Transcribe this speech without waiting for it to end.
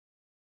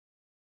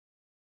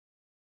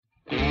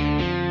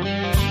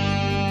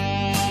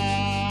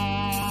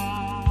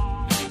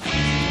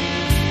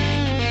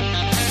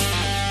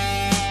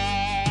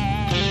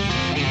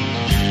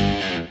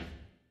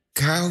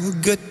Kau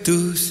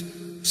getus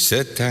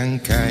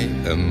setangkai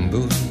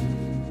embun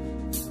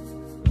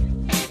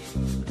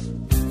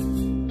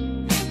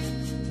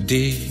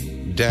di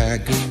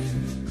dagu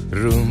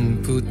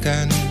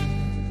rumputan,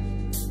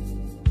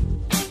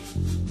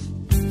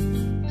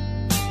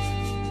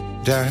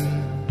 dan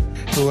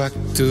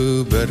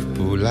waktu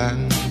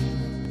berpulang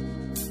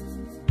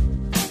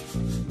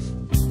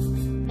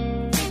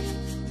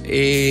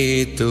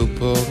itu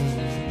pun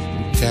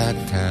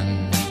datang.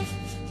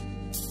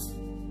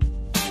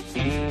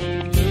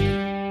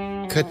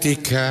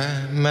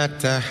 Ketika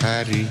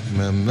matahari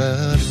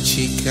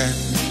memercikkan,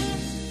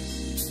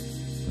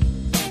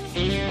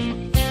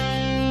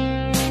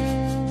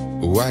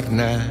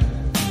 warna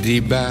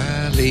di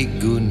balik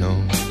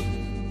gunung,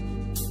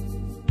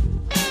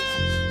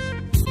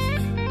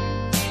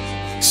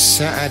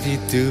 saat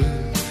itu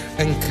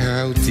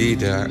engkau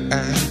tidak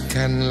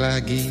akan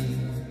lagi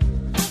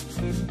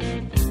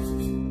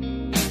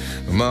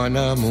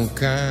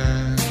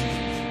menemukan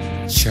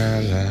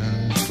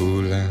jalan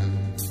pulang.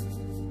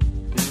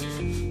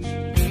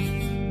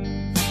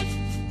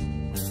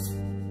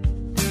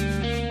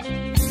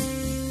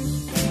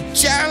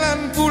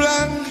 Jalan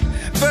pulang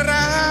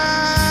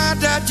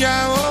berada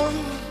jauh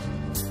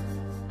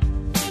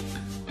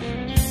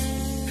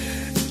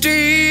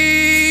di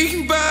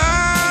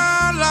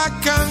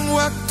belakang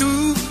waktu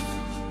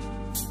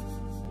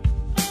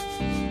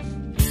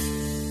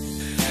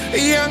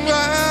yang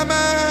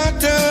lama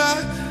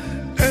telah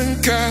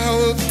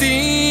engkau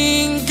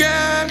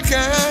tinggalkan.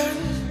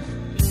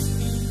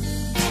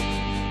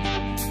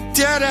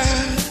 Tiada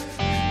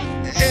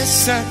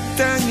esak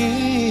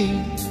tangis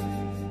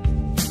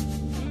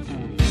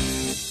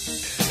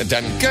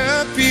dan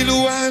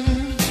kepiluan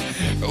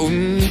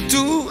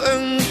untuk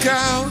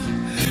engkau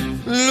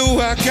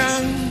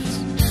luahkan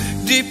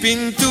di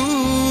pintu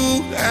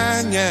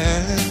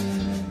angan,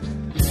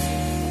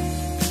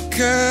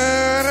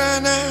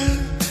 karena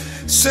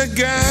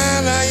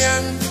segala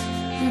yang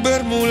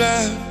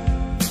bermula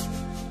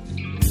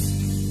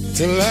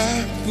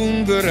telah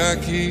pun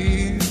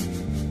berakhir.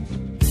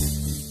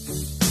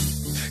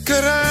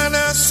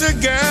 Karena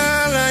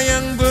segala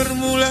yang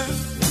bermula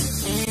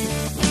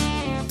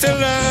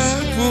telah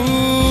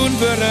pun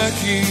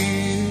berakhir.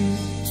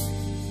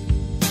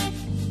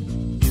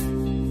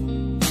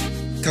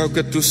 Kau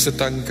getus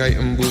setangkai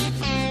embun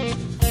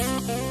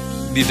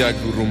di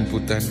dagu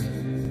rumputan,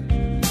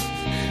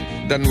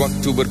 dan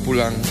waktu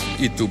berpulang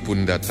itu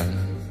pun datang.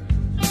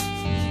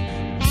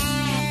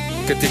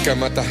 Ketika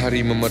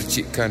matahari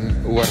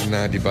memercikkan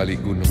warna di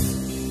balik gunung,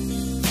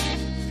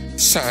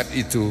 saat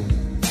itu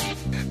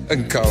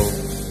engkau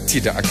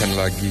tidak akan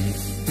lagi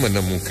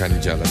menemukan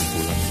jalan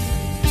pulang.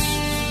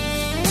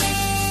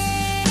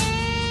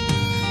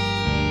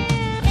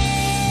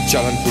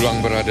 Jalan pulang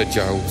berada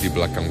jauh di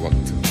belakang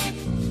waktu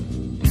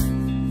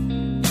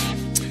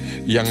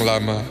yang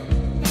lama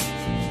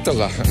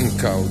telah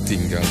engkau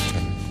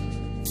tinggalkan.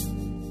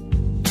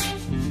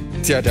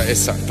 Tiada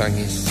esak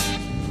tangis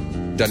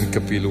dan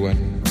kepiluan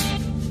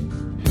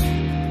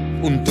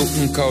untuk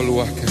engkau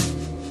luahkan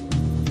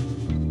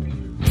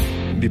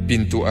di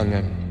pintu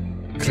angan,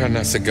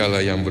 karena segala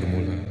yang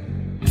bermula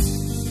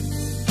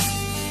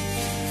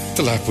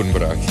telah pun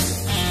berakhir.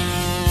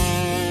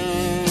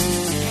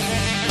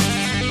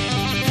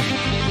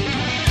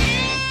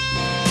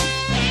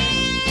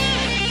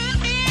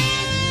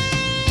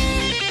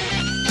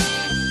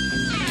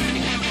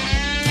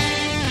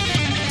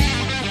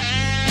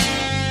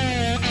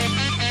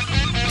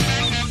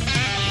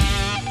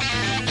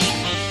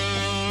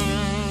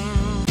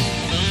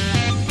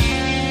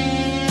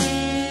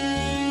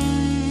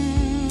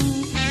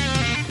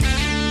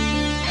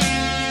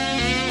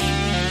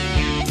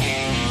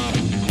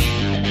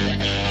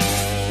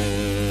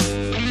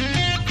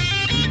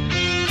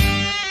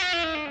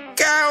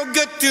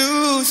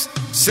 Getus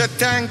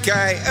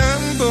setangkai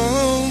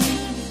embun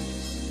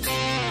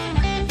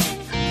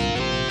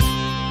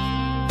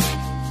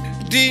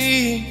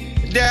di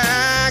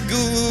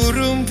dagu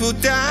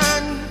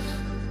rumputan,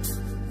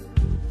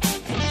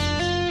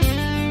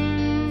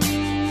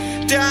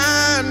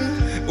 dan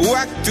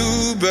waktu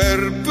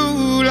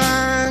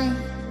berpulang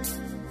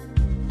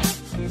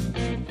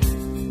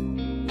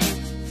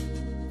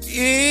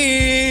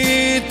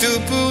itu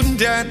pun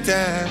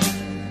datang.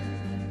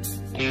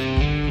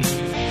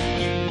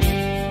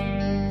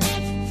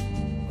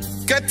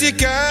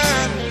 Ketika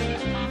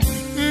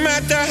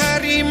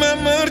matahari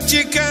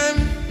memercikkan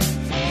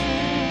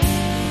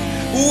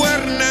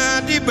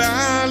warna di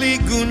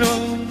balik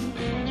gunung,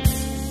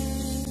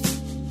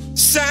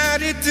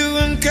 saat itu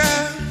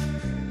engkau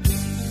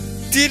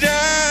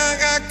tidak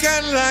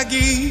akan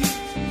lagi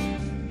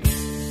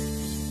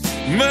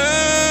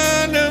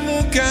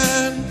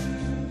menemukan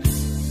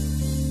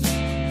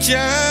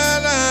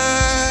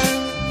jalan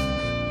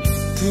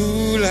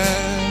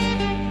pulang.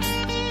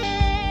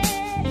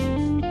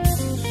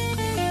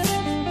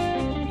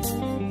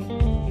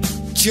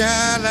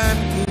 Jalan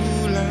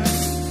pulang,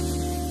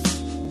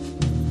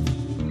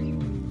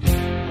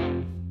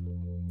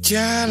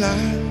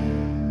 jalan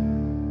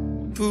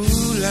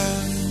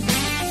pulang.